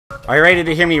Are you ready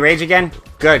to hear me rage again?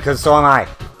 Good, because so am I.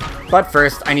 But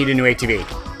first, I need a new ATV.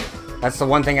 That's the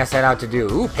one thing I set out to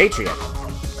do. Ooh, Patriot.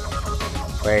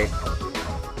 Wait.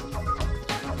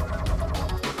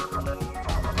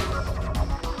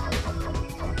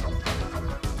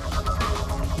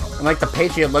 And like the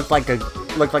Patriot looked like a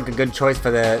good choice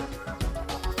for the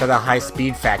high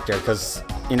speed factor, because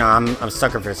you know I'm a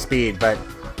sucker for speed, but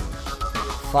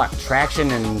fuck,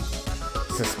 traction and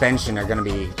suspension are gonna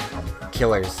be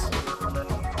killers.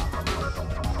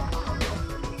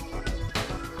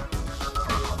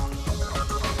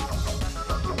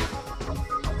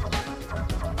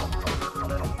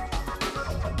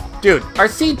 Dude, are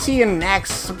CT and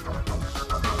NAC'S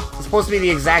supposed to be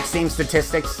the exact same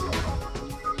statistics?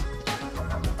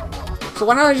 So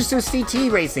why don't I just do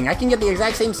CT racing? I can get the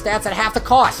exact same stats at half the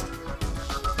cost.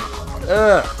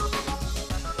 Ugh.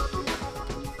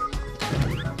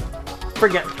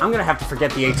 I'm gonna have to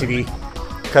forget the ATV,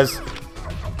 because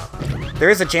there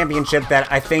is a championship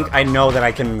that I think I know that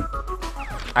I can.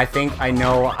 I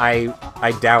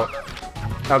doubt.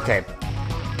 Okay.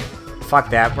 Fuck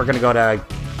that. We're gonna go to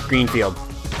Greenfield.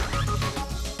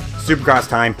 Supercross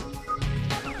time.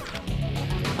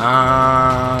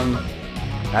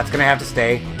 That's gonna have to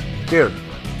stay. Dude.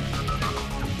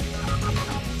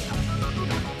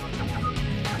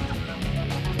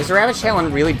 Is the Ravage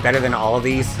Talon really better than all of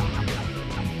these?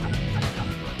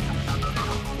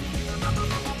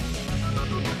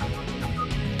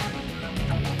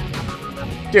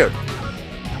 Dude.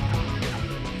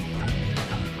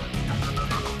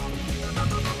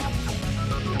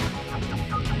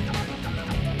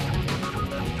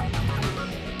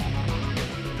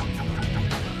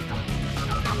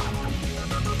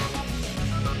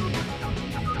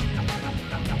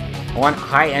 I want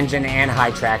high engine and high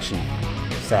traction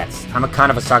sets. I'm kind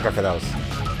of a sucker for those.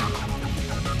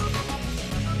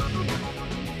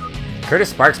 Curtis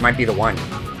Sparks might be the one.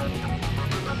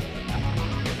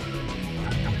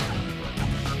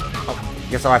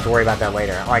 Guess I'll have to worry about that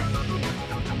later. Like,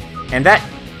 and that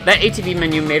ATV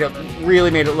menu really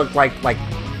made it look like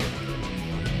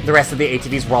the rest of the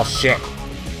ATVs were all shit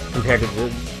compared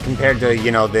to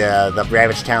you know the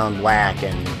Ravage Talon Black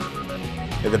and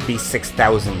the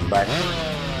B6000. But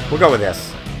we'll go with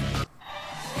this.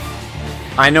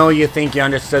 I know you think you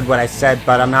understood what I said,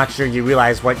 but I'm not sure you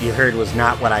realize what you heard was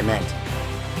not what I meant.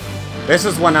 This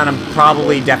is one that I'm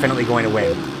probably definitely going to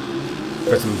win.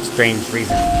 For some strange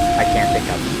reason I can't think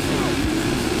of.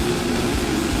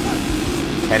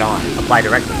 Head on, apply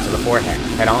directly to the forehead.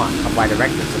 Head on, apply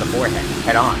directly to the forehead.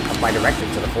 Head on, apply directly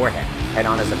to the forehead. Head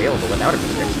on is available without a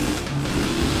prescription.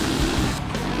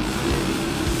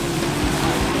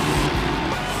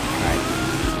 Alright.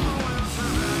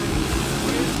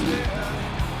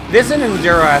 This and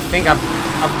Enduro, I think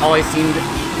I've always seemed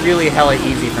really hella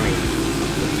easy for me.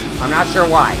 I'm not sure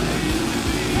why.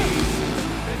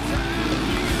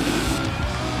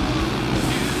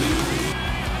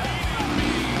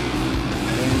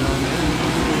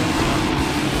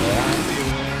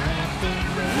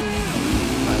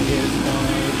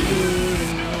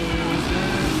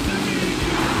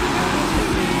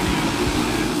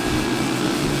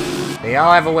 They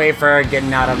all have a way for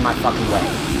getting out of my fucking way.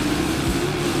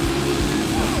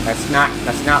 That's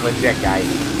not legit, guys.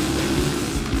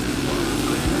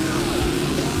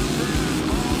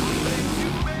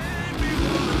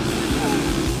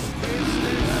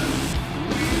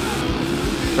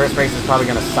 First race is probably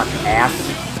gonna suck ass.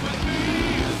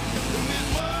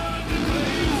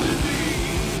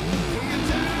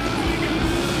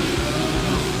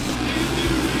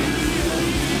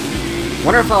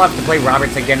 Wonder if I'll have to play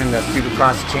Roberts again in the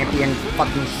Supercross champion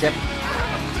fucking ship.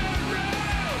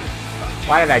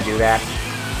 Why did I do that?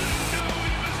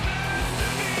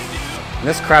 And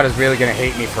this crowd is really gonna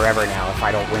hate me forever now if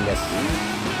I don't win this.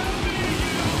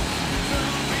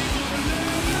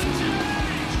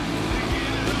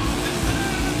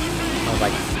 I was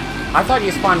like, I thought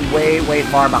you spawned way, way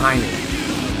far behind me.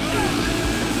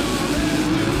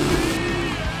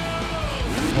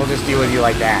 We'll just deal with you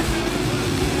like that.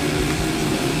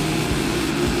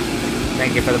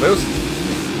 Thank you for the boost.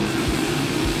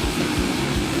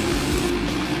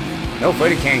 No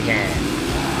footed can.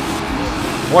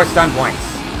 More stun points.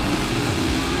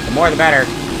 The more the better.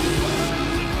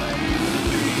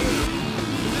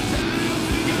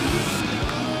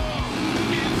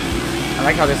 I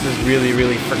like how this is really,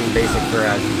 really freaking basic for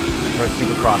a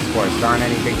Supercross course. There aren't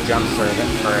any big jumps or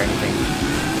anything.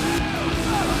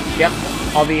 Yep,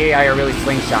 all the AI are really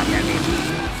slingshotting at me.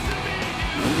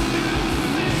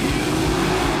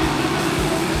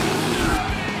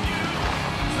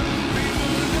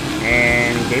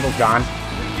 And Gable's gone.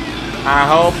 I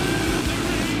hope.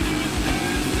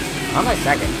 On my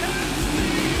second.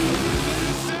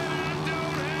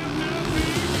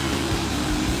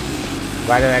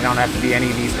 Glad that I don't have to be any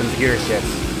of these computer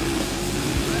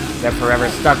shits. That forever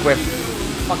stuck with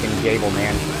fucking Gable,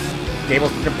 man.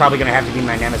 Gable's probably gonna have to be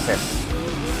my nemesis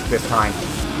this time.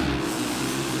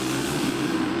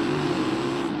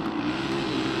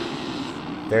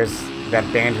 There's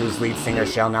that band whose lead singer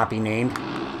shall not be named.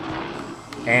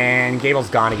 And Gable's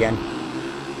gone again.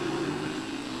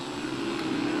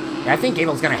 Yeah, I think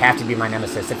Gable's gonna have to be my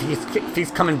nemesis if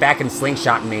he's coming back and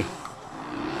slingshotting me.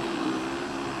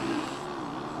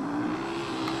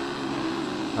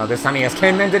 Oh, this time he has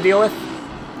 10 men to deal with?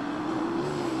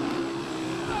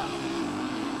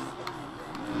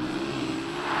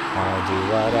 I'll do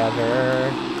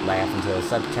whatever. Laugh until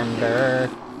September.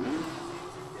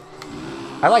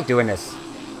 I like doing this.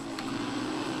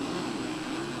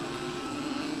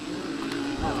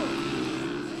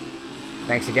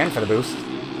 Thanks again for the boost.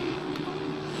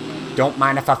 Don't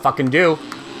mind if I fucking do.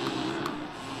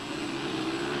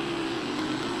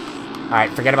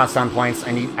 Alright, forget about sun points.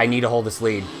 I need to hold this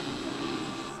lead.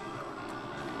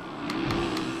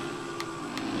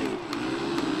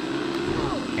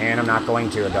 And I'm not going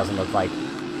to, it doesn't look like.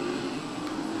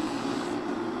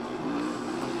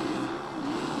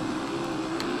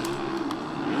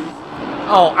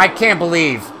 Oh, I can't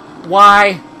believe.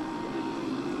 Why?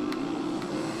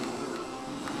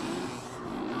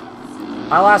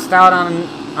 I lost out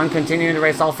on continuing to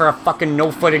race all for a fucking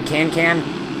no-footed can-can.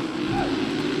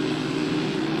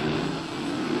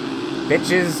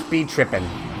 Bitches be trippin'.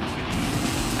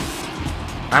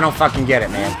 I don't fucking get it,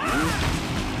 man.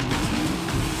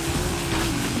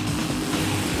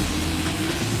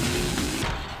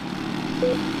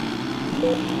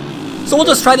 So we'll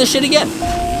just try this shit again.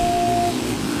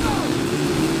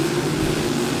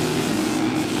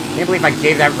 Can't believe I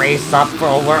gave that race up for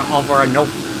over a no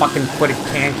fucking footed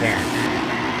can-can.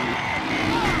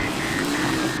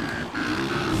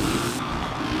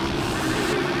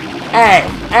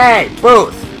 Hey,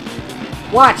 Booth!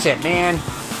 Watch it, man!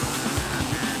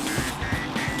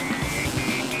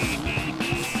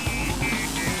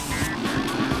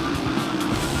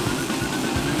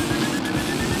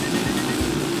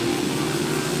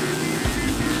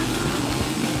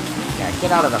 Yeah,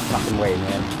 get out of the fucking way,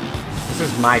 man. This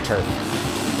is my turf.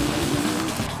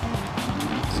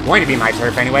 It's going to be my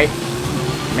turf anyway.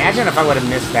 Imagine if I would have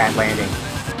missed that landing.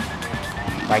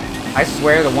 Like, I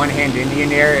swear the one-hand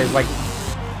Indian air is like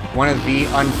one of the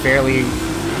unfairly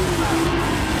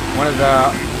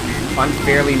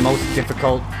most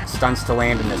difficult stunts to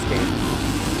land in this game.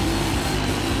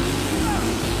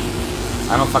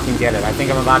 I don't fucking get it. I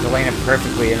think I'm about to land it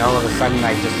perfectly and all of a sudden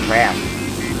I just crash.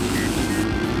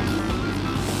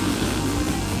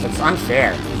 It's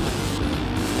unfair.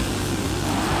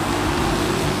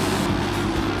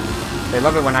 They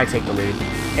love it when I take the lead.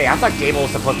 Hey, I thought Gable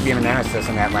was supposed to be a nemesis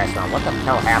in that last round. What the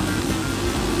hell happened?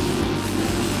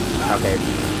 Okay.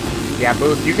 Yeah,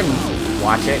 Booth, you can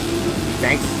watch it.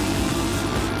 Thanks.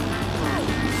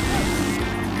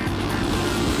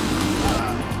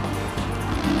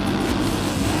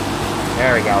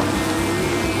 There we go.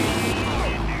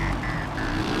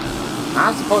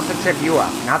 I'm supposed to trip you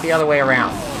up, not the other way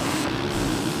around.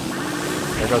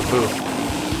 There goes Booth.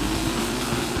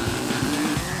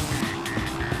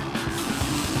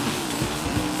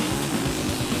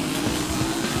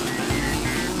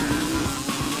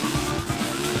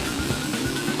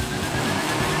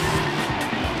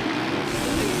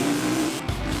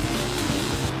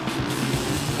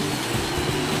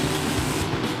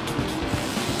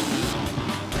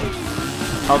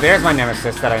 Oh, there's my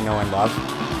nemesis that I know and love.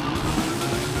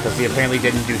 Because he apparently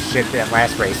didn't do shit that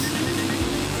last race.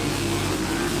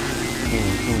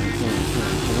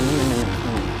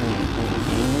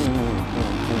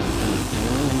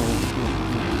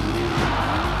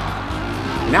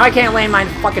 Now I can't land my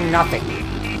fucking nothing.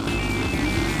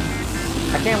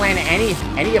 I can't land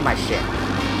any of my shit.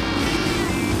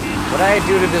 What did I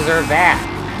do to deserve that?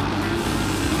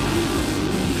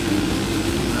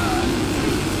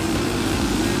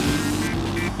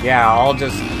 Yeah, I'll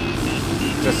just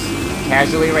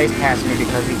casually race past me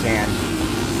because he can.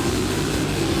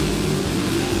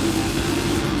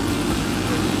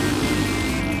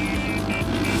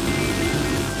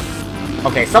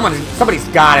 Okay, somebody's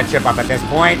gotta trip up at this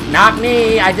point. Not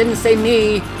me. I didn't say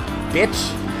me,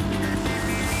 bitch.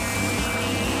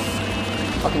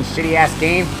 Fucking shitty ass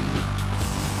game.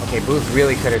 Okay, Booth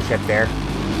really could have tripped there.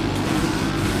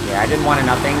 Yeah, I didn't want a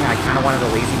nothing. I kind of wanted a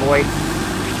lazy boy.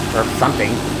 Or something.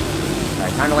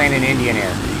 Alright, time to land in Indian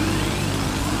air.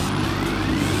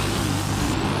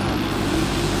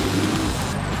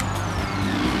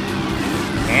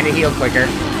 And a heel clicker.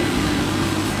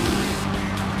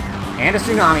 And a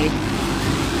tsunami.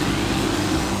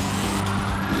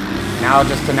 Now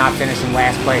just to not finish in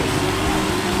last place.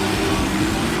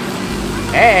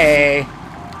 Hey!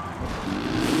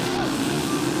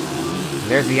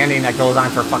 There's the ending that goes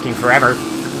on for fucking forever.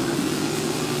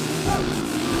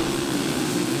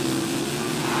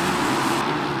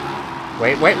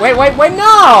 Wait,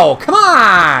 no! Come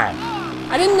on!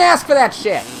 I didn't ask for that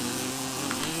shit.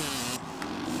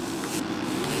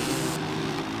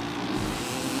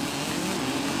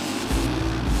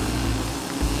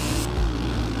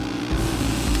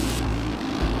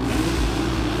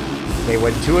 Okay,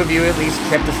 would two of you at least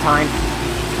trip this time?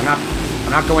 I'm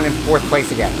not going in 4th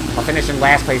place again. I'll finish in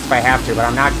last place if I have to, but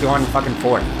I'm not going fucking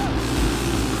 4th.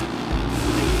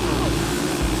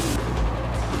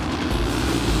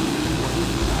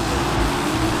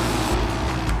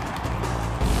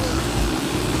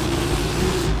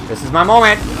 This is my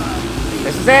moment.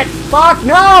 This is it. Fuck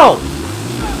no!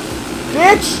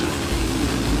 Bitch!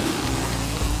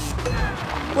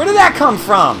 Where did that come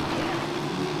from?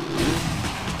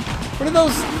 Where did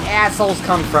those assholes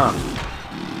come from?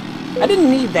 I didn't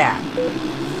need that.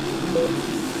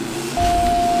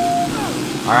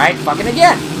 Alright, fucking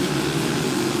again.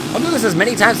 I'll do this as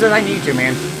many times as I need to,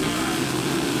 man.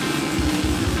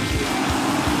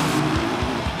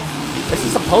 This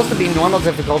is supposed to be normal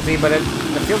difficulty, but it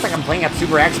feels like I'm playing at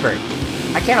super expert.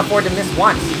 I can't afford to miss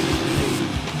once.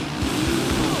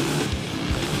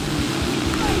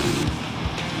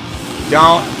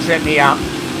 Don't trip me up,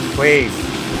 please.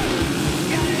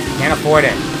 Can't afford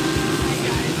it.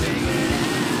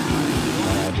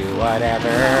 Gonna do whatever.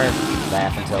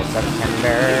 Laugh until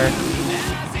September.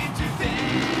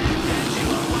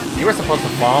 You were supposed to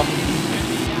fall.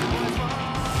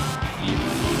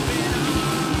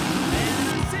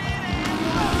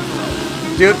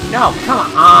 Dude, no, come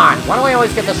on. Why do I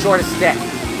always get the shortest stick?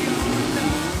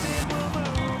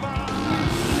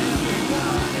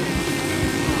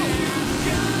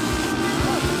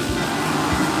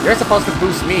 You're supposed to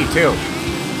boost me, too.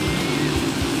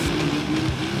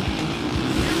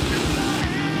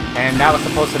 And that was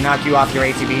supposed to knock you off your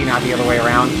ATV, not the other way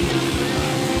around.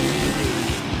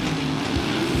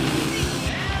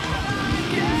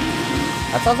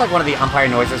 That sounds like one of the umpire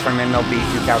noises from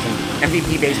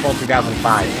MVP Baseball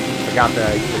 2005. Forgot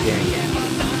the game.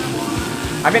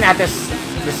 I've been at this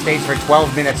stage for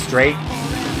 12 minutes straight,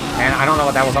 and I don't know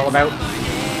what that was all about.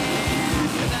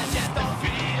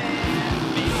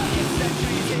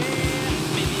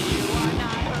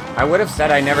 I would have said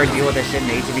I never deal with this shit in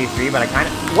ATV 3, but I kind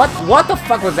of... What the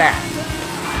fuck was that?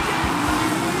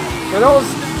 Were those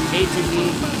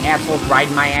ATV assholes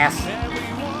riding my ass?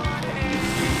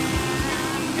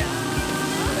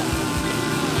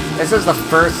 This is the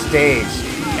first stage,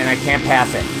 and I can't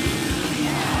pass it.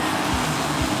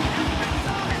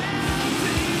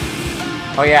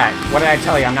 Oh yeah, what did I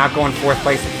tell you? I'm not going 4th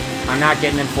place. I'm not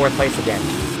getting in 4th place again.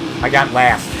 I got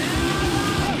last.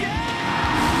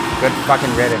 Good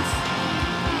fucking riddance.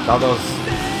 All those...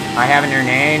 I haven't earned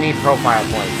any profile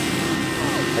points.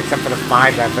 Except for the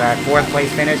 5 after that 4th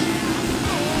place finish.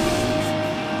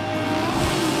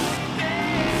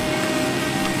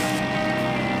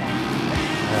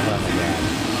 Oh my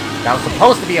god. That was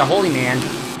supposed to be a holy man.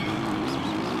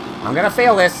 I'm gonna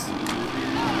fail this.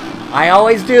 I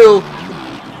always do.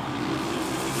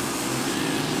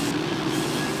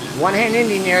 One-hand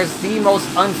ending there is the most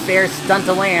unfair stunt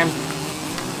to land.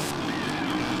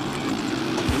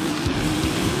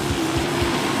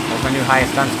 That's my new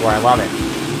highest stunt score. I love it.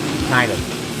 Kind of.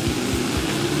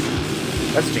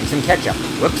 Let's drink some ketchup.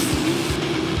 Whoops.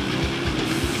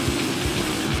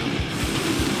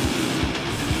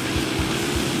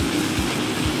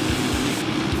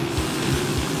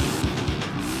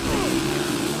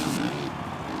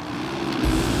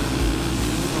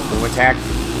 Boom attack.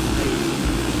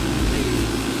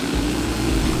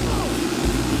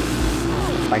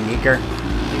 By Meeker.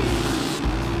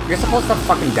 You're supposed to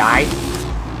fucking die.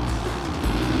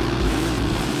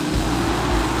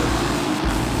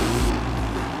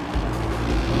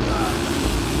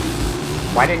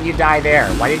 Why didn't you die there?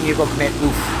 Why didn't you go commit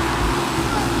oof?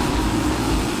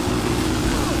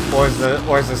 Or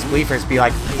is the spleefers be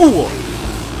like, ooh!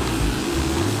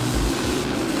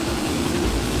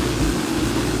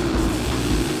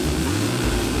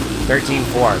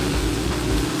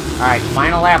 $13-4. Alright,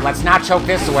 final lap. Let's not choke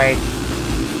this away.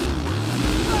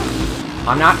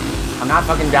 I'm not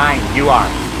fucking dying. You are.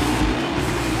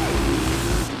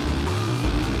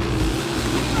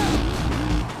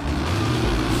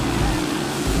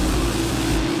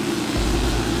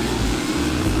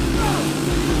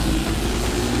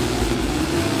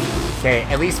 Okay,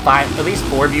 at least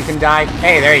 4 of you can die.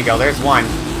 Hey, there you go, there's one.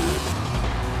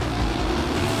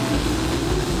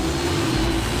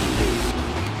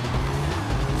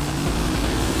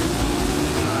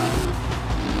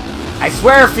 I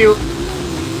swear if you...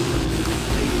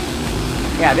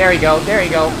 Yeah, there you go, there you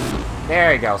go.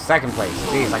 There you go, second place.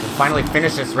 Jeez, I can finally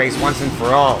finish this race once and for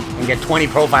all and get 20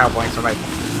 profile points for my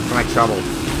trouble.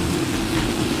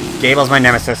 Gable's my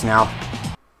nemesis now.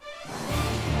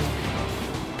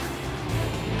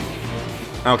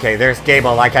 Okay, there's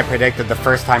Gable, like I predicted the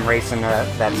first time racing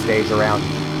that stage around.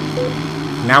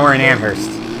 Now we're in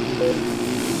Amherst.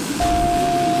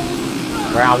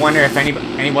 Where I wonder if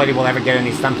anybody will ever get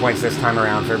any stun points this time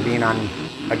around for being on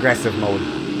aggressive mode.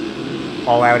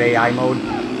 All-out AI mode.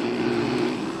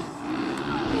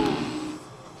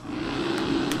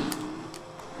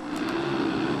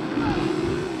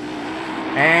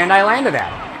 And I landed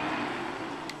that.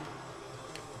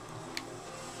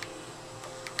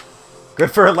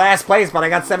 Good for last place, but I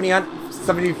got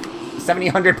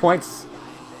 700 points.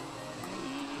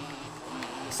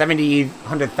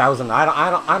 100,000.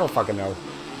 I don't fucking know.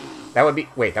 That would be,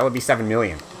 wait, that would be 7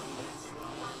 million.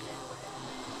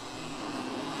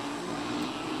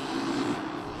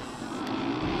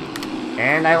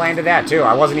 And I landed that too.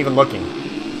 I wasn't even looking.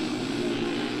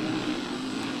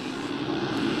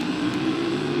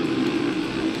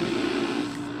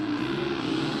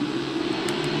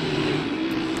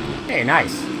 Hey,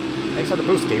 nice. Thanks for the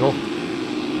boost, Gable.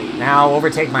 Now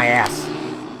overtake my ass.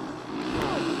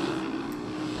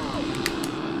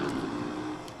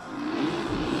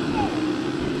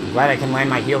 I'm glad I can land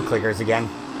my heel clickers again.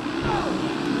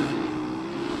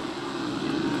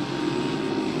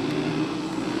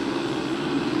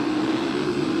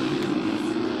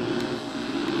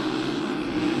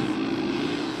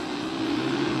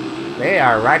 They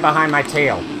are right behind my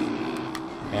tail.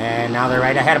 And now they're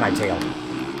right ahead of my tail.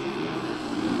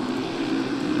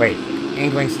 Wait,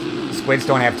 angling squids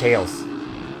don't have tails.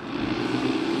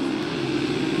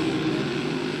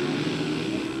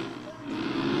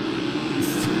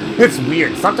 It's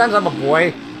weird. Sometimes I'm a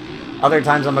boy, other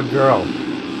times I'm a girl.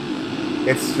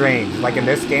 It's strange. Like in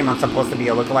this game, I'm supposed to be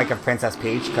a lookalike of Princess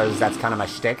Peach, because that's kind of my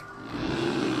shtick.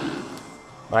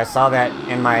 But I saw that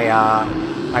in my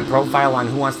my profile on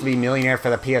Who Wants to Be Millionaire for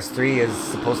the PS3 is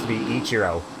supposed to be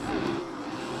Ichiro.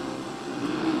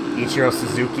 Ichiro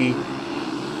Suzuki.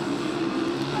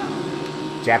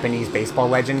 Japanese baseball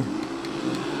legend.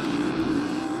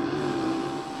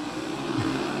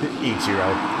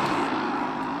 Ichiro.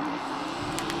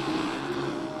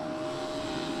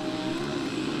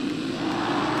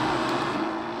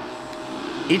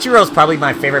 Ichiro's probably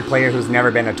my favorite player who's never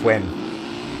been a twin.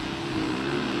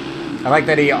 I like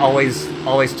that he always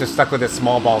just stuck with his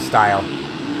small ball style.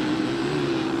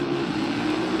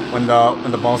 When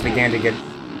the balls began to get...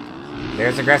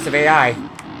 There's aggressive AI.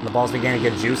 When the balls began to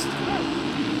get juiced.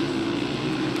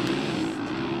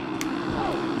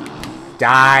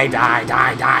 Die, die,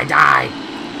 die, die, die!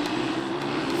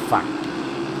 Fuck.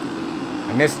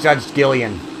 I misjudged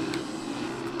Gillian.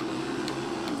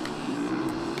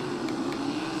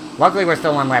 Luckily, we're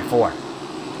still on lap 4.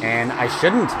 And I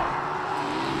shouldn't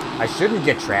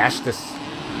get trashed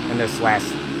in this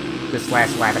last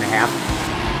lap and a half.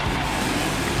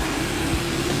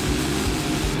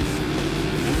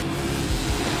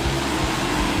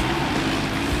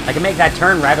 I can make that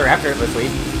turn rather effortlessly.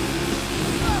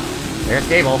 There's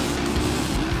Gable.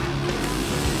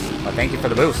 Well, thank you for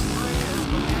the boost.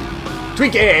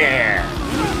 Tweak air!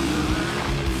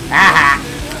 Aha!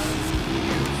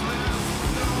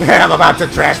 I'm about to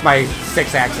trash my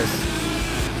 6-axis.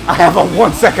 I have a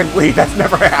 1-second lead. That's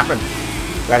never happened.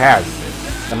 That has.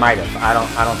 It might have. I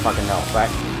don't fucking know. But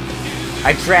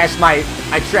I trashed my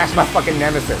fucking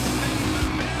nemesis.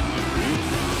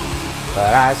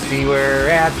 But I see we're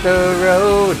at the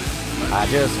road. I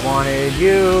just wanted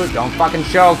you. Don't fucking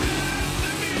choke.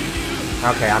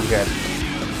 Okay, I'm good.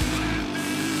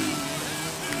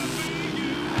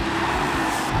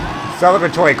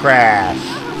 Celebratory crash.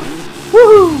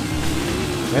 Woohoo!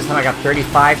 This time I got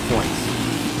 35 points.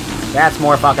 That's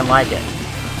more fucking like it.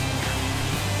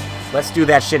 Let's do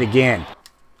that shit again.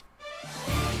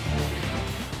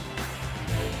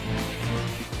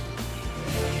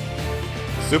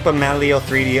 Super Mario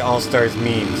 3D All-Stars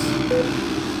memes.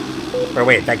 Or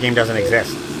wait, that game doesn't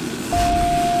exist.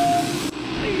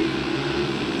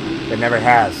 It never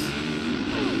has.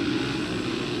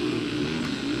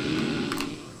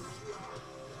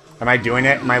 Am I doing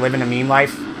it? Am I living a meme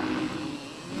life?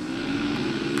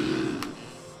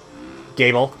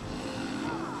 Gable?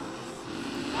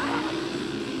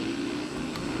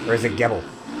 Or is it Gebel?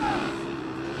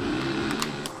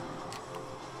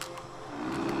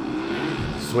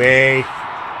 Sweet.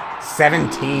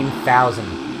 17,000.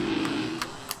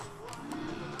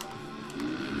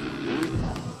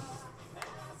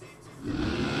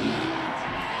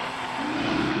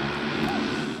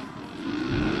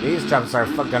 These jumps are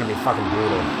gonna be fucking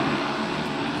brutal.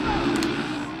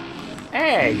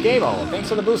 Hey, Gable, thanks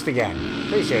for the boost again.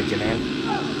 Appreciate you, man.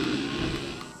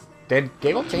 Did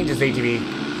Gable change his ATV?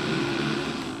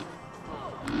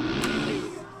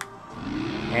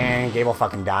 And Gable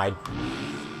fucking died.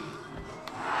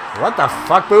 What the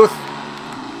fuck, Booth?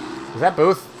 Was that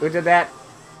Booth? Who did that?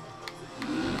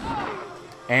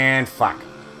 And fuck.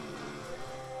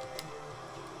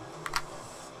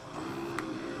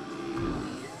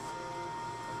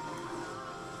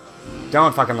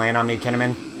 Don't fucking land on me,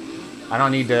 Kinnaman. I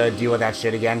don't need to deal with that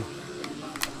shit again.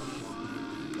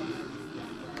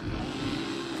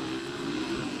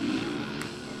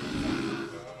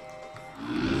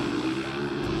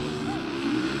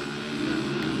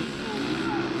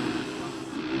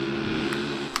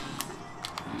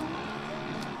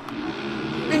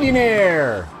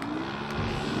 Millionaire!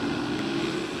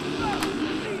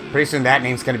 Pretty soon that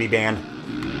name's gonna be banned.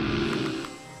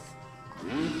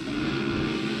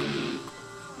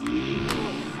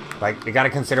 Like, you gotta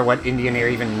consider what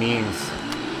Indianair even means.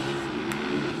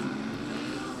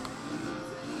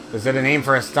 Is it a name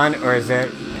for a stunt, or is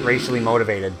it racially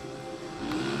motivated?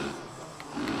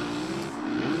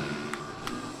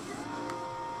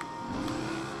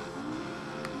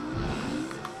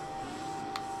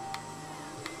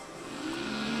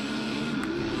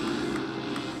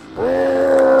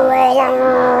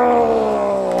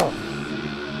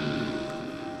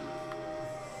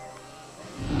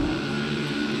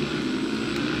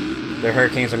 The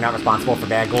Hurricanes are not responsible for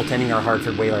bad goaltending or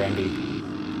Hartford Whaler envy.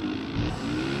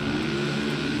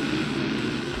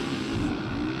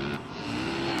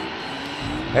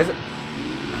 Has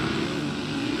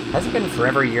it been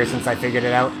forever a year since I figured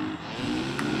it out?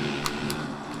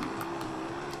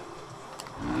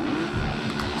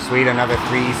 Sweet, another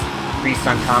three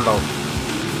stunt combo.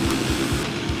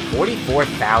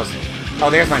 44,000. Oh,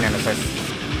 there's my nemesis.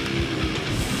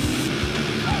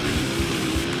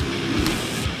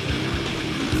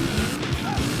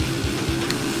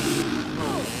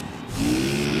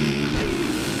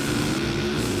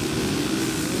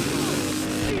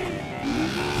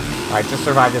 Alright, just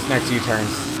survive this next few turns.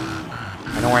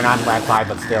 I know we're not in lap 5,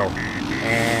 but still.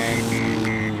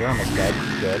 And you're almost dead.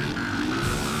 Good.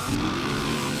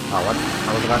 Oh, what?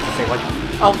 I was about to say, what?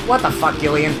 Oh, what the fuck,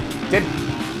 Gillian? Did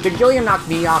Gillian knock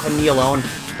me off and me alone?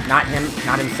 Not him,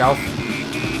 not himself?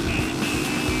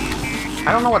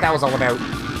 I don't know what that was all about.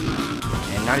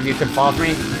 And none of you could fall for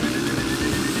me?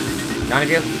 None of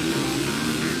you?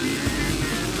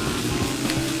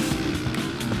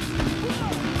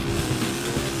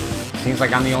 Seems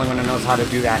like I'm the only one who knows how to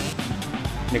do that.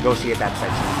 Negotiate that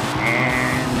section.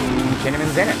 And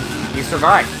Kinnaman's in it. He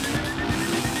survived.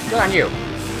 Good on you.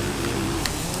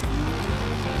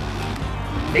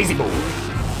 Lazy boy.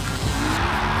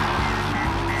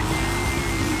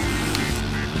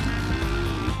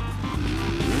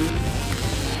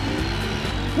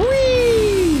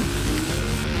 Whee!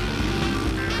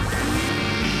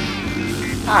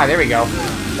 Ah, there we go.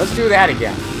 Let's do that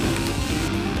again.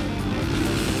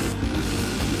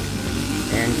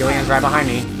 And Gillian's right behind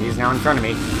me. He's now in front of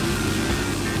me.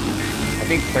 I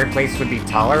think third place would be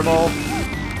tolerable.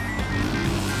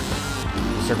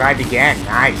 Survived again.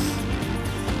 Nice.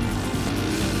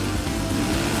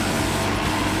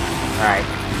 Alright.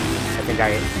 I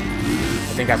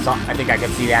think I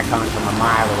could see that coming from a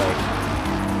mile away.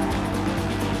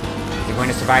 Is he going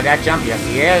to survive that jump? Yes,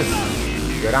 he is.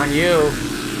 Good on you.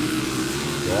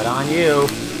 Good on you.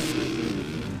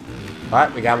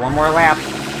 But we got one more lap.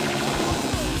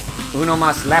 Uno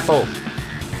más lapo.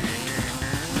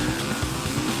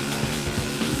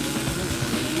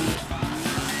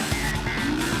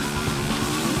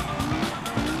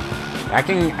 I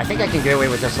think I can get away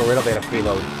with just a little bit of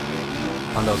preload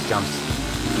on those jumps.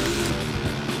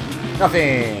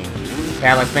 Nothing.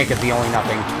 Yeah, let's make it the only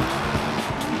nothing.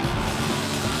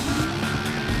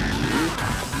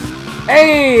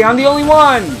 Hey, I'm the only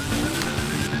one.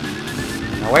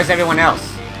 Now, where's everyone else?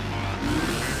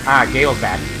 Ah, Gale's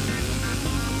back.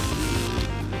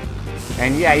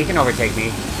 And yeah, you can overtake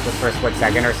me just for a split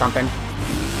second or something.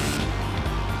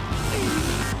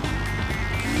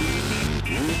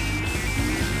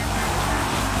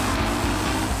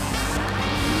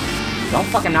 Don't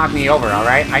fucking knock me over,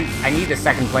 alright? I need the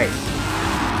second place.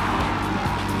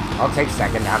 I'll take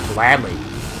second now, gladly.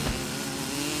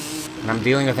 And I'm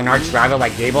dealing with an arch rival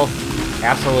like Gable?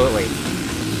 Absolutely.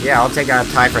 Yeah, I'll take a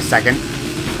tie for second.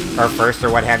 Or first, or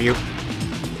what have you.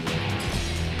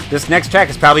 This next track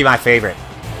is probably my favorite.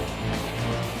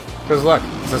 Because look,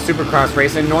 it's a Supercross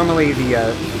race, and normally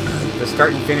the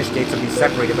start and finish gates will be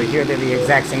separated, but here they're the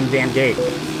exact same damn gate.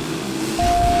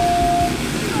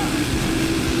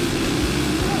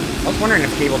 I was wondering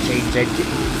if Cable changed ATVs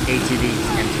to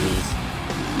MTVs.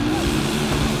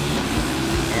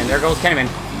 And there goes Kenneman.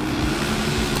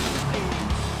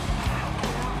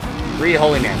 Three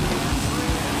Holy Men.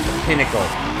 The pinnacle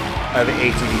of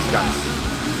ATV stunts.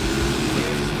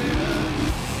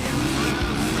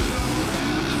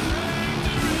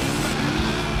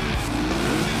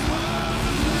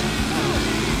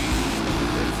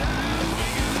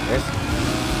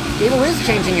 Cable is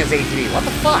changing his ATV. What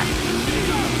the fuck?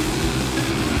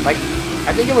 Like,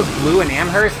 I think it was blue in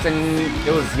Amherst, and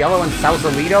it was yellow in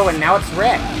Sausalito, and now it's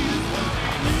red.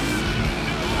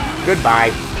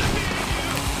 Goodbye.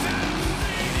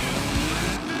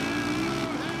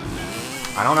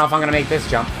 I don't know if I'm gonna make this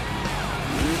jump.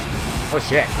 Oh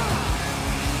shit.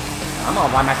 I'm all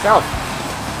by myself.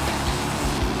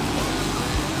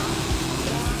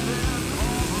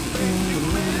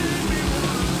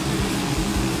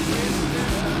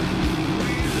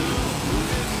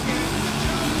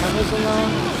 I was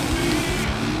alone.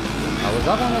 I was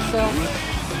all by myself.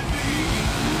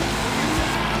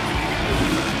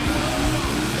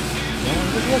 And I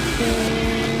was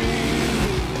looking.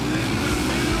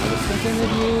 I was thinking of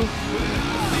you.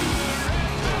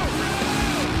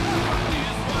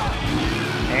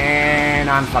 And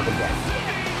I'm fucking dead.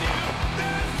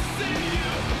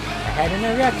 I had an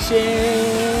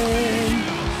erection.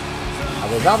 I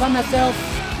was all by myself.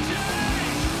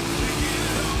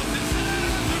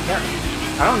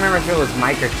 I don't remember if it was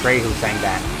Mike or Trey who sang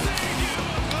that.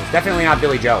 It's definitely not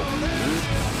Billy Joe.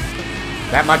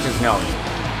 That much is known.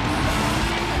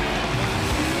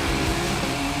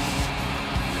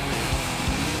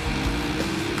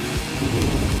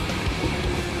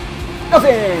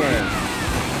 Nothing!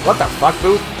 What the fuck,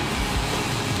 Booth?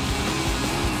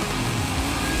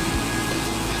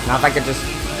 Now if I could just...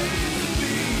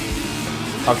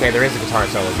 Okay, there is a guitar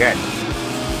solo, good.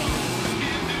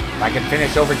 If I could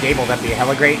finish over Gable, that'd be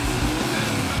hella great.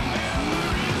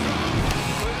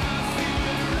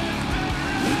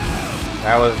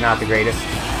 That was not the greatest.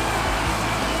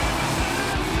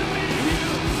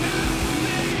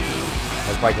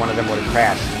 Looks like one of them would have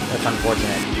crashed. That's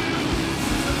unfortunate.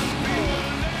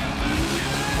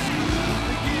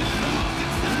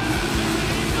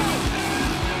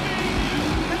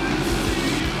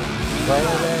 But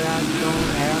I don't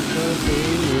have to see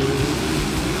you.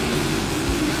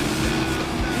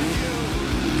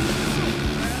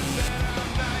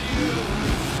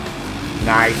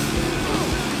 Nice.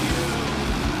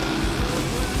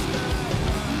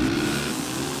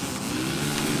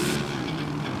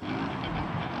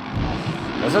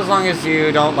 Just as long as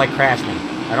you don't, like, crash me.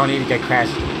 I don't need to get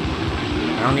crashed.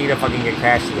 I don't need to fucking get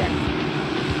crashed again.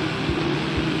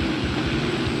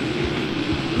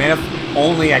 I mean, if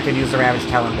only I could use the Ravaged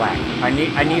Talon Black. I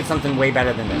need something way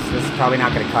better than this. This is probably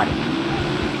not going to cut it.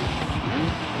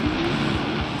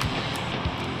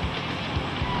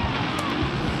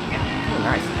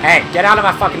 Nice. Hey, get out of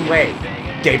my fucking way,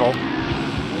 Gable.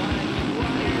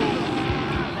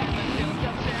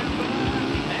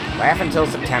 Laugh until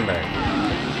September.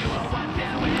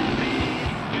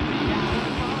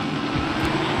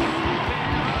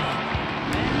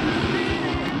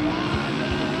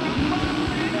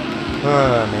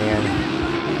 Oh, man.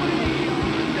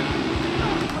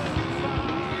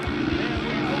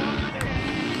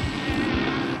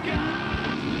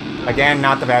 Again,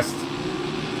 not the best.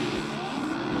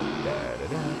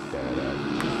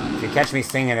 If you catch me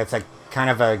singing, it's a kind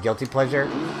of a guilty pleasure.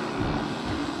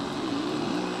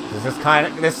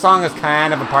 This song is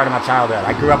kind of a part of my childhood.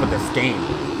 I grew up with this game.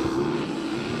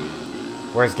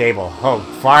 Where's Gable? Oh,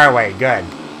 far away. Good.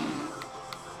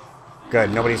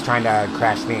 Good. Nobody's trying to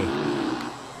crash me.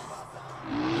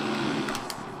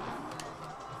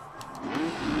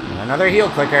 Another heel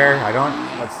clicker. I don't...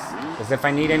 as if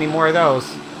I need any more of those.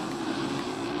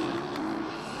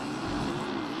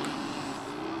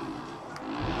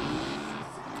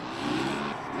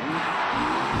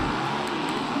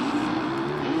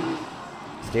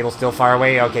 Gable's still far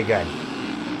away? Okay, good.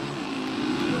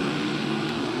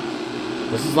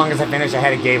 Just as long as I finish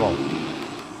ahead of Gable.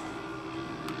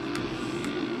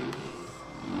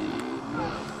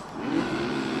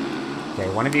 Okay,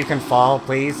 one of you can fall,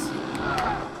 please.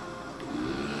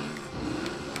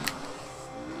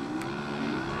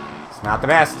 It's not the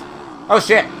best. Oh,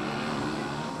 shit!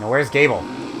 Now, where's Gable?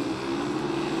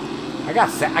 I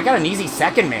got an easy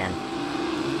second, man.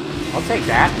 I'll take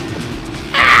that.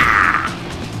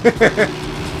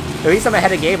 At least I'm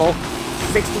ahead of Gable.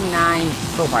 69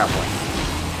 profile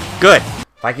points. Good.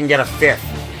 If I can get a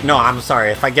 5th. No, I'm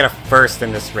sorry. If I get a 1st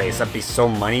in this race, that'd be so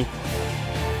money.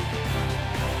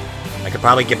 I could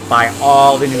probably get by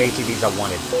all the new ATVs I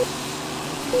wanted.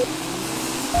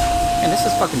 And this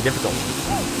is fucking difficult.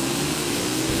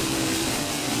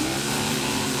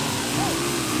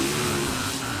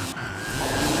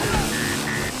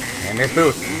 And there's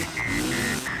Booth.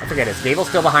 I forget, is Gable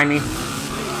still behind me?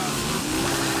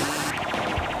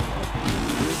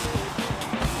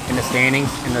 In the standings,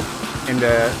 in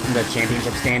the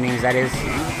championship standings, that is.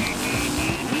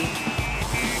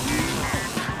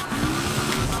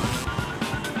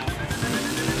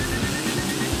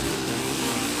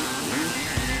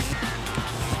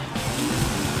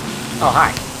 Oh,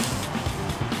 hi.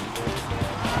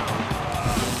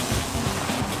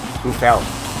 Who fell?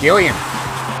 Gillian.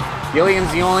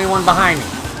 Gillian's the only one behind me.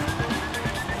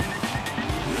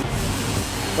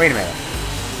 Wait a minute.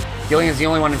 Gillian's the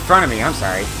only one in front of me, I'm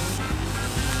sorry.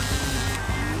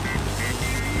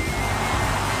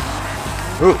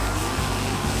 Oof.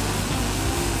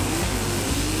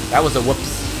 That was a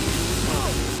whoops.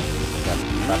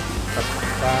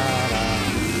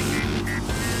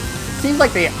 It seems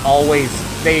like they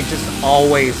just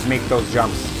always make those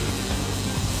jumps.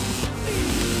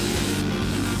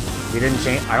 He didn't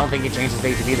change. I don't think he changed his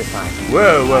ATV this time.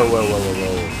 Whoa, whoa, whoa, whoa, whoa,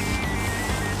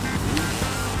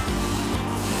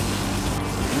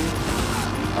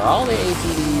 whoa. Are all the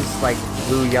ATVs like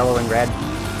blue, yellow, and red?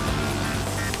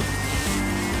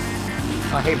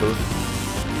 Oh, hey, Booth.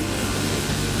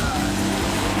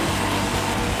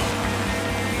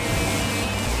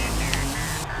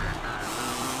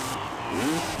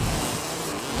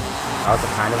 That was a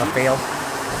kind of a fail.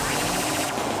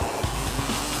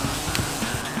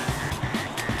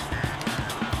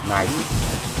 Nice.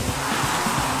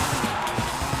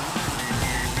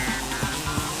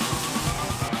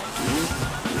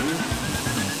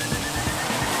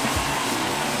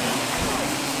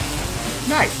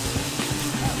 Nice.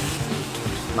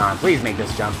 Come on, please make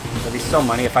this jump. It'd be so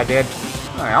money if I did.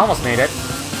 Oh, I almost made it.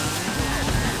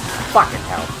 Fucking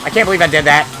hell. I can't believe I did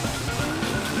that.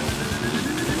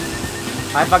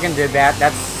 I fucking did that.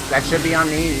 That should be on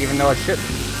me, even though it should.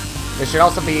 It should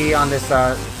also be on this,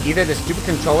 either the stupid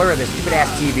controller or the stupid ass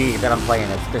TV that I'm playing.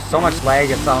 There's so much lag,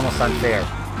 it's almost unfair.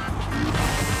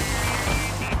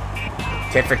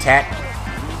 Tit for tat.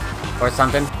 Or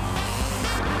something.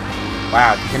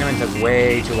 Wow, Kinnaman took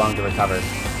way too long to recover.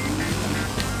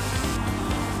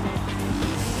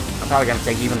 I'm probably gonna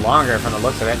take even longer from the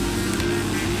looks of it.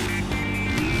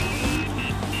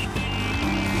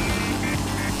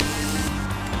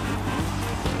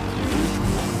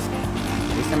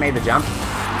 At least I made the jump.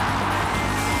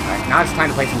 Alright, now it's time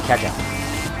to play some catch-up.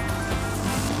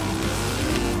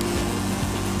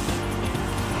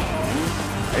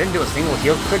 I didn't do a single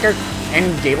heel clicker,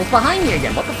 and Gable's behind me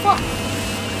again. What the fuck?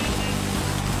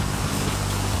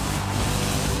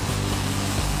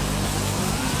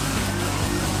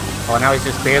 Oh, now he's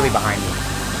just barely behind me.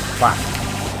 Fuck.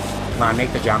 Come on,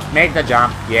 make the jump. Make the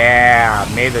jump. Yeah,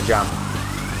 made the jump.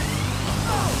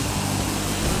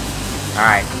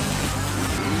 Alright.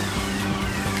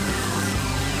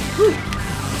 Whew.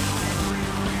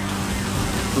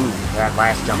 Ooh, that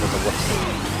last jump was a whoops.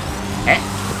 Eh?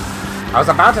 I was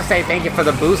about to say thank you for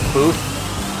the boost, Booth.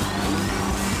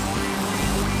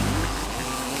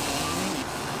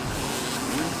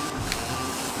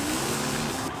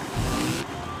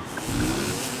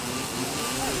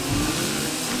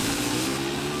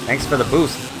 Thanks for the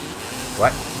boost.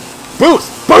 What? Boost!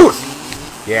 Boost!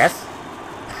 Yes?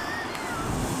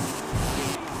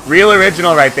 Real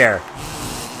original right there.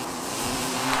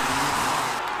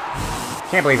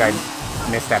 Can't believe I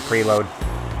missed that preload.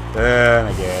 Oh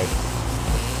my god.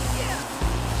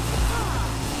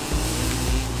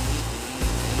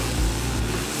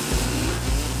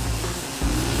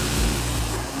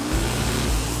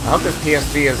 I hope this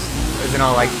PSP is, you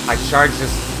know, like, I charge the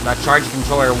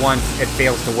controller once, it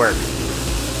fails to work.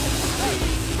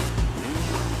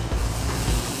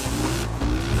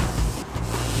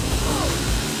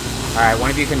 Alright, one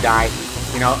of you can die.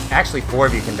 You know, actually 4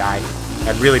 of you can die.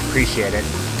 I'd really appreciate it.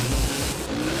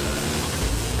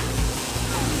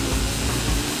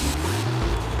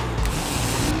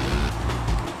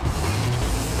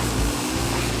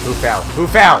 Who fell? Who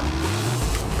fell?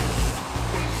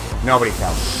 Nobody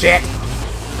fell. Shit!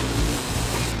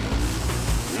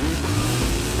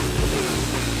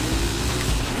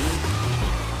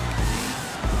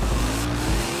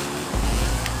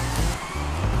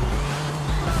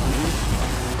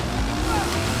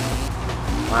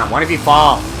 Come on, one of you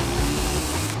fall.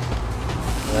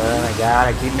 Oh my god,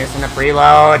 I keep missing the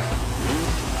preload.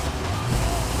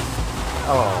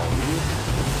 Oh.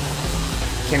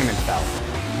 Kinnaman fell.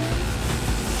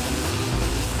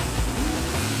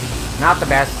 Not the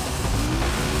best.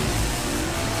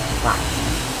 Come on.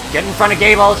 Get in front of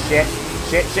Gable. Shit.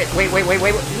 Shit. Wait.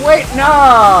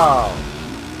 No!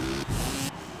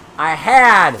 I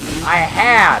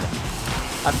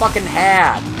fucking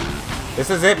had. This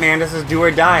is it, man. This is do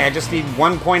or die. I just need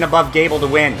 1 point above Gable to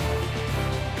win.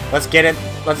 Let's get it.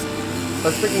 Let's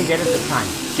freaking get it this time.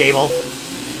 Gable.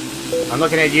 I'm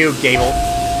looking at you, Gable.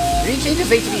 Did he change his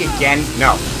ATV again?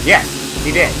 No. Yes,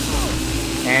 he did.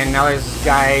 And now there's this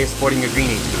guy sporting a green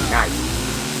ATV. Nice.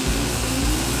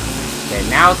 Okay,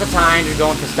 now's the time to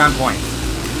go in for stun point.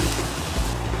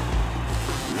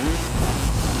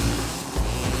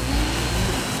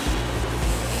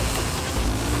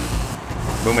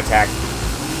 Boom attack.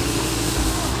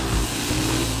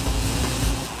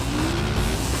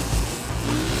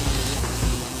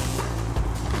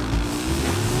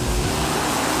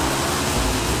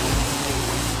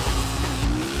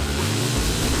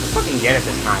 Fucking get it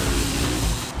this time.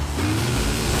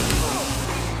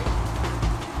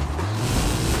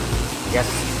 I guess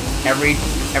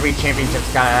every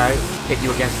championship's gotta hit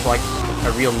you against like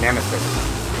a real nemesis,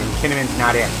 and Kinnaman's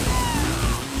not it.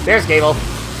 There's Gable.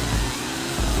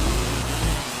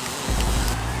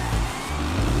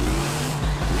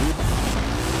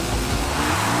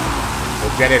 The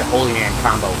dreaded Holy Man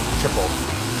combo,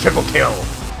 triple kill.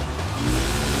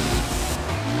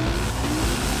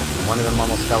 One of them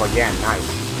almost fell again. Nice.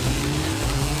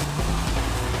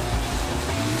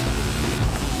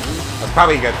 That's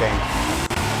probably a good thing.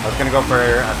 I was gonna go for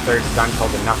a third stun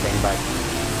called to nothing, but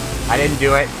I didn't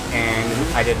do it, and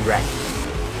I didn't wreck.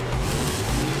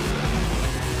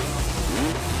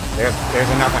 There's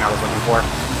a nothing I was looking for.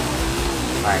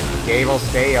 Alright, Gable,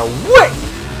 stay away!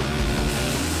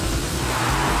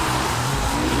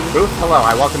 Booth, hello,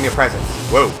 I welcome your presence.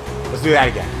 Whoa, let's do that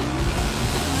again.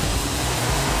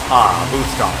 Ah, Booth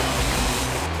star.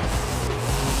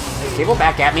 Is Gable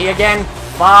back at me again?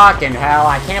 Fucking hell,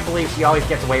 I can't believe she always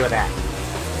gets away with that.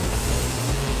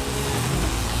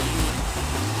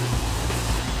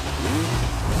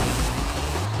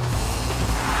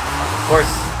 Of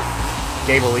course,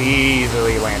 Gable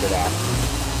easily landed that.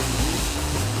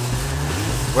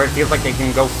 Where it feels like they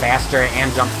can go faster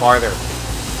and jump farther.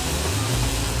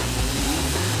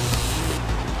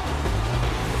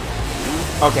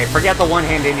 Okay, forget the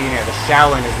one-hand Indian air. The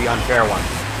Shaolin is the unfair one.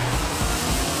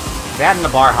 That and the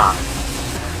bar hop.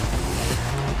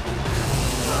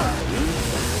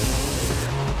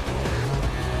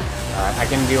 I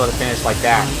can deal with a finish like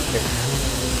that.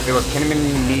 If it was Kinnaman,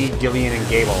 me, Gillian, and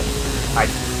Gable,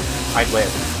 I'd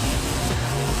live.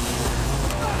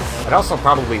 I'd also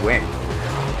probably win.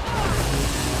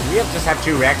 We just have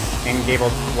 2 wrecks, and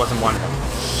Gable wasn't one of them.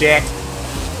 Shit.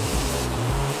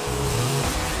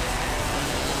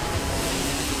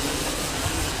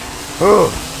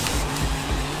 Ooh.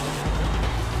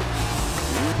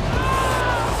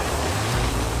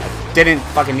 Didn't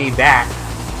fucking need that.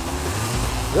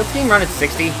 Does this game run at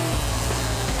 60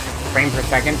 frames per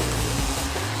second?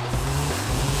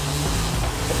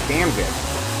 That's damn good.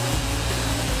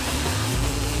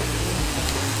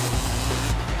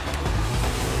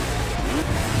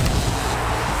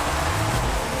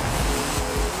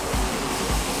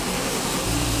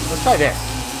 Let's try this.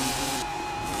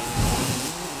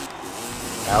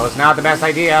 That was not the best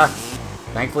idea.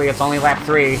 Thankfully, it's only lap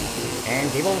 3,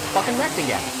 and Gable fucking wrecked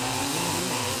again.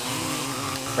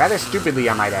 Rather stupidly,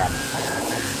 I might add.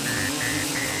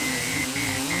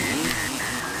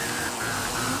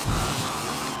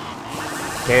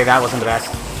 Okay, that wasn't the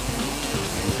best.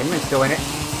 Kinnaman's still in it.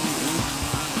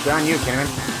 Good on you, Kinnaman.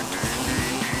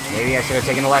 Maybe I should have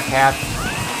taken the left path.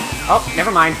 Oh,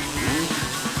 never mind.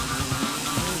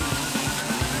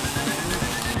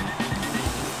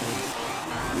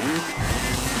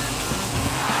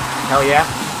 Hell yeah.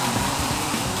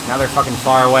 Now they're fucking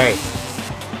far away.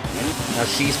 Now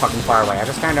she's fucking far away. I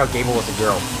just found out Gable was a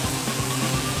girl.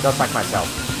 Just like myself.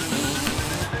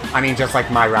 I mean, just like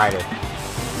my rider.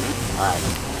 Alright.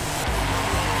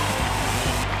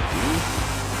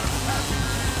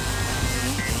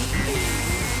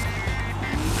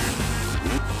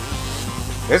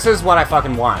 This is what I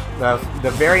fucking want.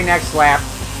 The very next lap,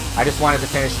 I just wanted to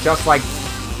finish just like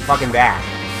fucking that.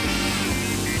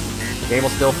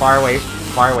 Gable's still far away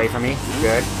from me.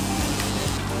 Good.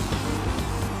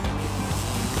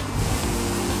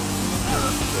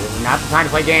 This is not the time to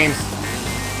play games.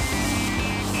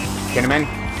 Kinnaman,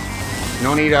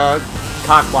 no need to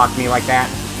cock block me like that.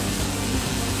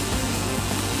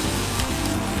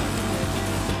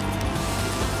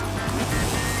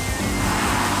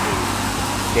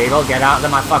 Gable, get out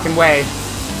of my fucking way.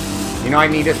 You know I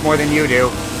need this more than you do.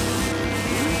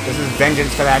 This is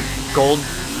vengeance for that gold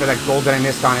that I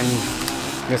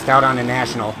missed out on in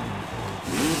National.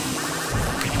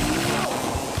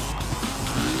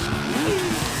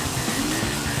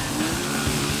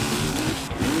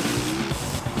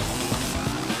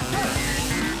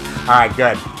 Alright,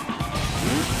 good.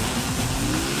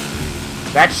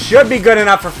 That should be good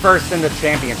enough for first in the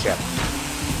championship.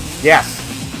 Yes.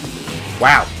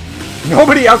 Wow.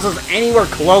 Nobody else is anywhere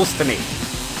close to me.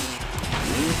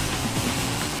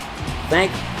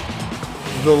 Thank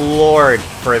the Lord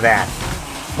for that.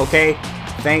 Okay?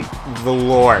 Thank the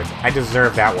Lord. I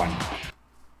deserve that one.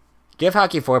 Give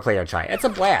Hockey 4-player a try. It's a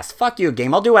blast. Fuck you,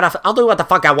 game. I'll do what the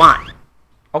fuck I want.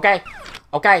 Okay?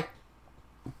 Okay?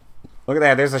 Look at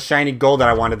that. There's a shiny gold that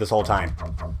I wanted this whole time.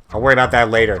 I'll worry about that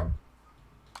later.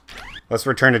 Let's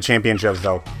return to championships,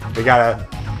 though. We gotta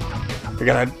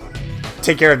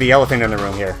take care of the elephant in the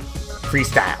room here.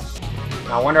 Freestyle.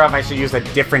 Now, I wonder if I should use a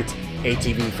different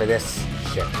ATV for this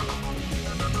shit.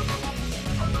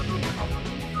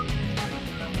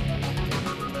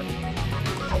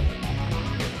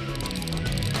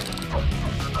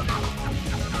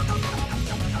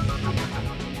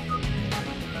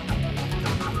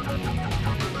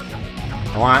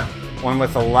 I want one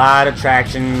with a lot of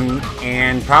traction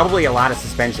and probably a lot of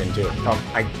suspension too. Oh,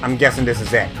 I'm guessing this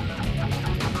is it.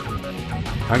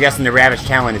 I'm guessing the Ravage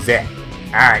Talon is it.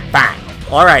 Alright, fine.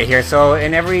 Alright here, so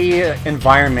in every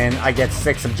environment I get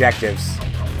 6 objectives.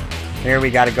 Here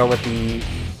we gotta go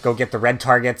get the red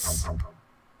targets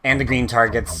and the green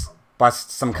targets,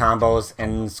 bust some combos,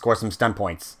 and score some stun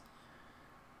points.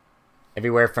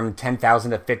 Everywhere from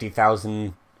 10,000 to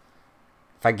 50,000.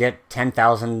 If I get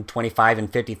 10,000, 25,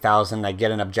 and 50,000, I get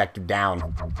an objective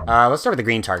down. Let's start with the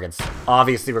green targets.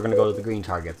 Obviously, we're going to go to the green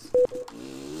targets.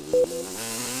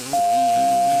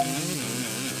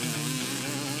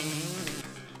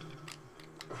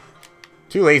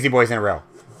 Two lazy boys in a row.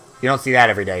 You don't see that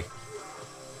every day.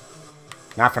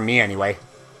 Not from me, anyway.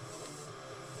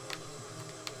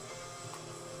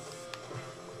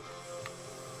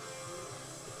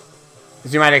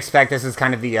 As you might expect, this is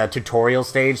kind of the tutorial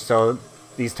stage, so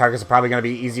these targets are probably going to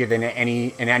be easier than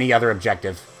in any other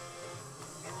objective.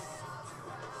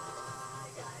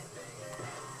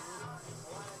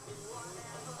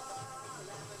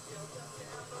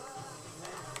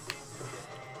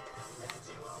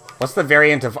 What's the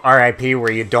variant of RIP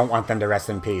where you don't want them to rest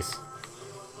in peace?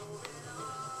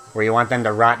 Where you want them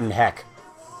to rot in heck.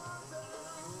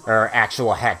 Or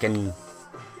actual heck in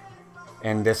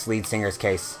this lead singer's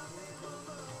case.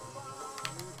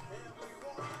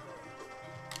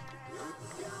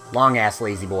 Long-ass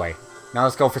lazy boy. Now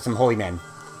let's go for some holy men.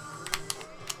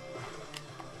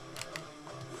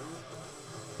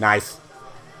 Nice.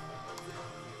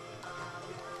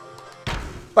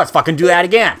 Let's fucking do that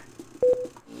again.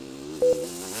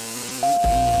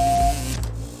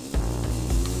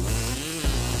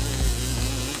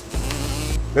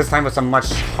 This time with some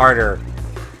much harder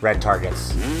red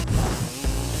targets.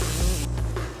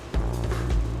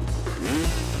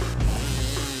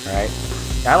 Alright.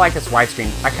 I like this widescreen.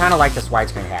 I kind of like this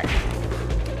widescreen hack.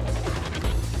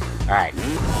 Alright.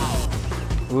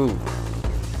 Ooh.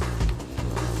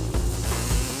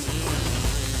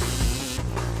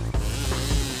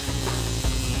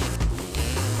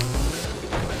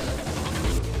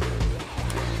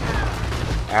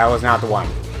 That was not the one.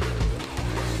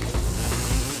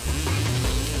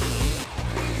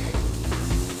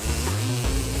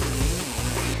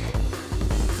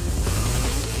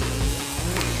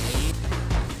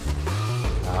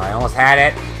 I almost had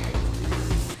it.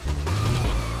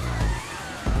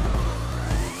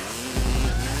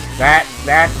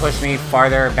 That pushed me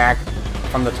farther back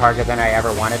from the target than I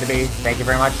ever wanted to be. Thank you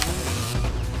very much.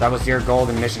 That was your goal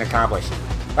and mission accomplished.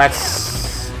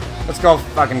 Let's go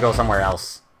fucking go somewhere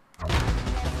else.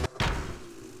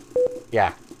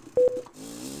 Yeah.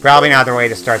 Probably not the way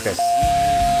to start this.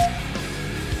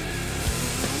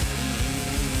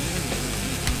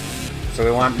 So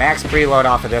we want max preload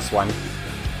off of this one.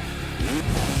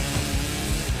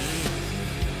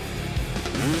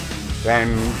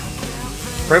 Then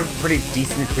pretty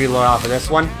decent preload off of this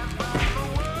one.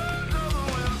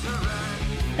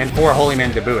 And 4 holy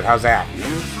men to boot. How's that?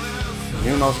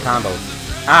 New most combos.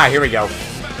 Ah, here we go.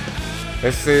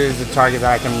 This is a target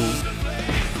that I can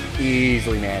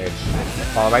easily manage.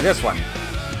 Followed by this one.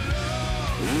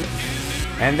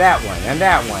 And that one, and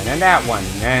that one, and that one.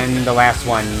 And the last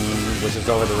one, which is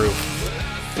over the roof.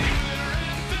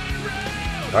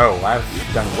 Oh,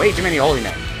 I've done way too many holy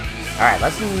men. Alright,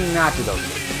 let's not do those.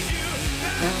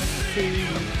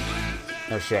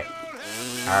 No shit.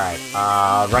 Alright,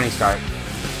 running start.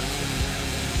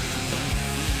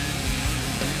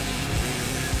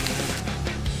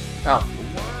 Oh.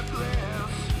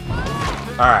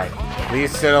 Alright. At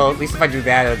least if I do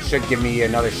that, it should give me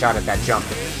another shot at that jump.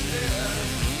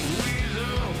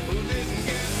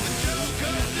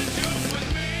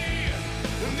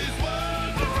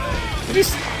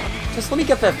 Just let me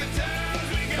get the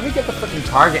freaking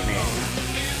target, man.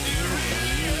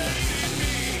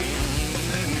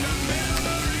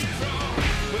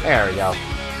 There we go.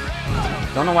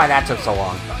 Don't know why that took so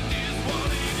long.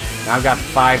 Now I've got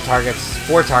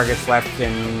 4 targets left,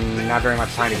 and not very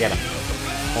much time to get them.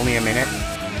 Only a minute.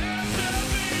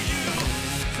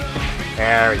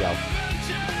 There we go.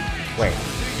 Wait.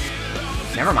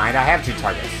 Never mind, I have 2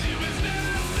 targets.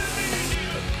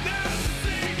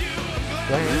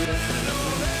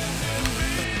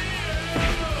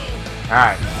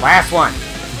 Alright, last one.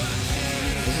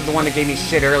 This is the one that gave me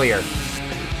shit earlier.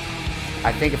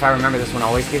 I think if I remember, this one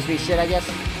always gives me shit, I guess.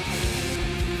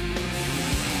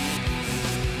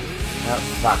 Oh,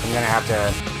 fuck, I'm gonna have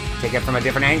to take it from a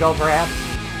different angle, perhaps.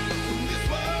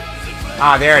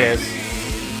 Ah, there it is.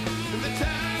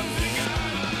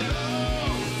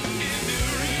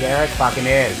 There it fucking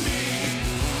is.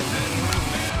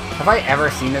 Have I ever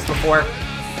seen this before?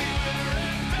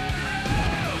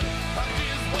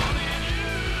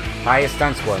 Highest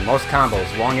stunt score, most combos,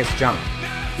 longest jump.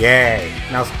 Yay!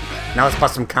 Now let's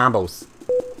bust some combos.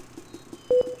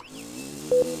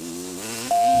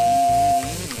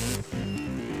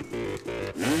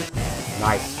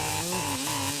 Nice.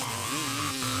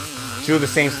 2 of the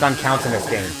same stunt counts in this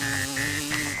game.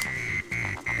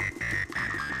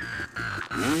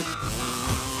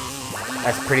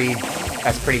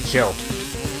 That's pretty chill.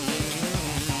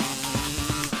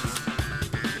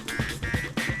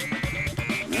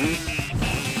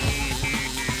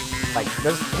 Like,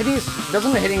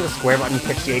 doesn't hitting the square button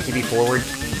pitch the ATV forward?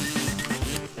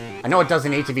 I know it does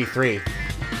in ATV 3.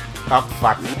 Oh,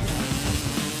 fuck.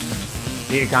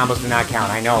 Repeated combos do not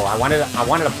count. I know. I wanted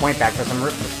to point that for some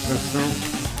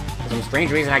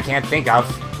strange reason I can't think of.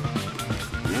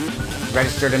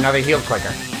 Registered another heel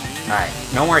clicker. Alright,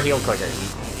 no more heel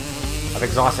clickers. I've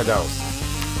exhausted those.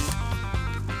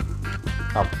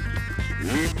 Oh.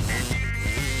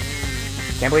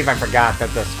 Can't believe I forgot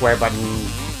that the square button...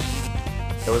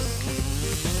 It was...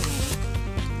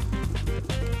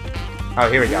 Oh,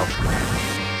 here we go.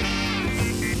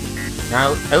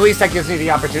 Now, at least that gives me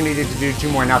the opportunity to do 2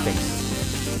 more nothings.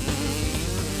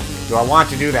 Do I want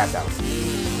to do that, though?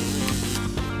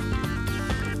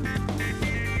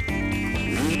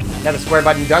 Yeah, the square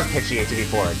button does pitch the ATV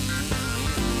forward.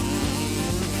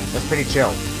 That's pretty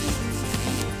chill.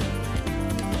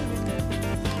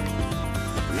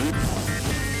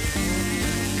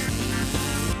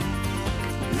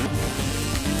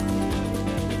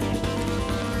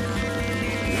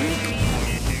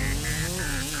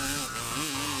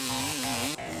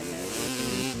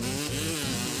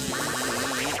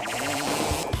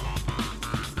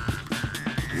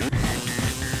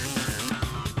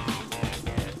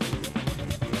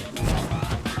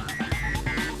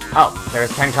 Oh, there's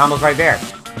 10 combos right there.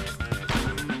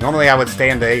 Normally I would stay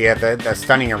in the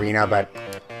stunning arena, but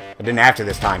I didn't have to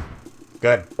this time.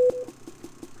 Good.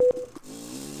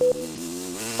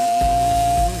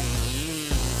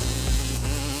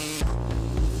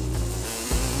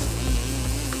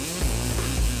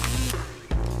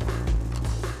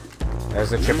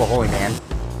 There's the triple holy man.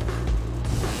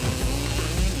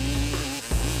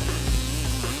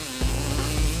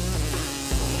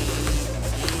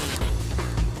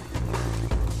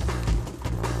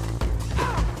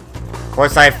 Of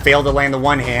course, I failed to land the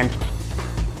one hand.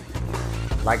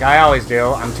 Like I always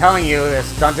do. I'm telling you, this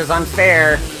stunt is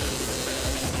unfair.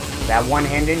 That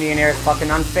one-hand Indian air is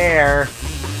fucking unfair.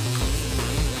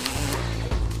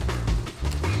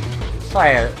 Let's try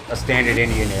a standard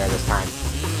Indian air this time.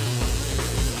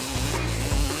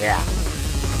 Yeah.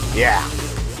 Yeah.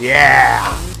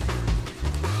 Yeah!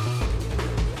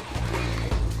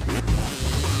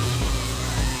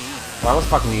 Well, that was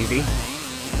fucking easy.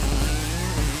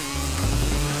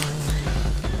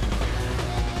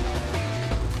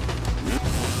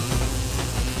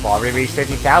 Well, already reached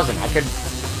 50,000. I could...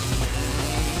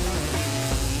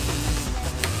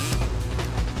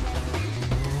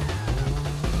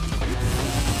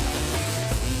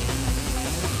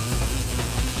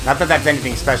 Not that that's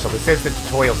anything special. This is the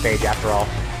tutorial stage, after all.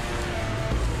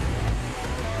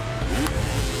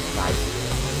 Nice.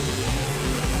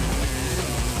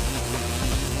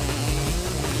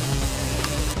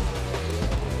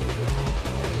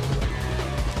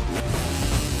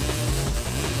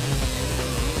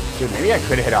 Dude, maybe I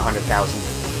could hit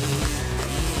 100,000.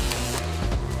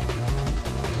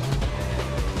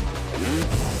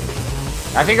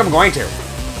 I think I'm going to.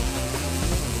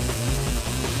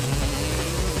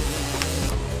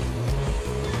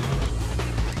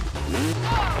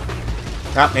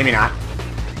 Oh, maybe not.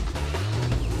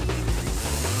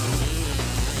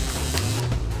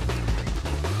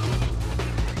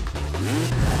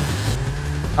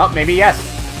 Oh, maybe yes.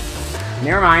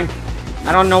 Never mind.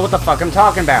 I don't know what the fuck I'm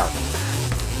talking about.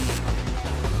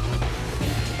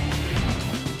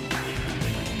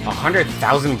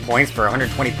 100,000 points for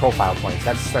 120 profile points.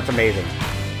 That's amazing.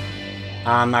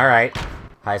 Alright.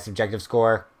 Highest objective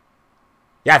score.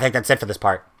 Yeah, I think that's it for this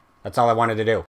part. That's all I wanted to do.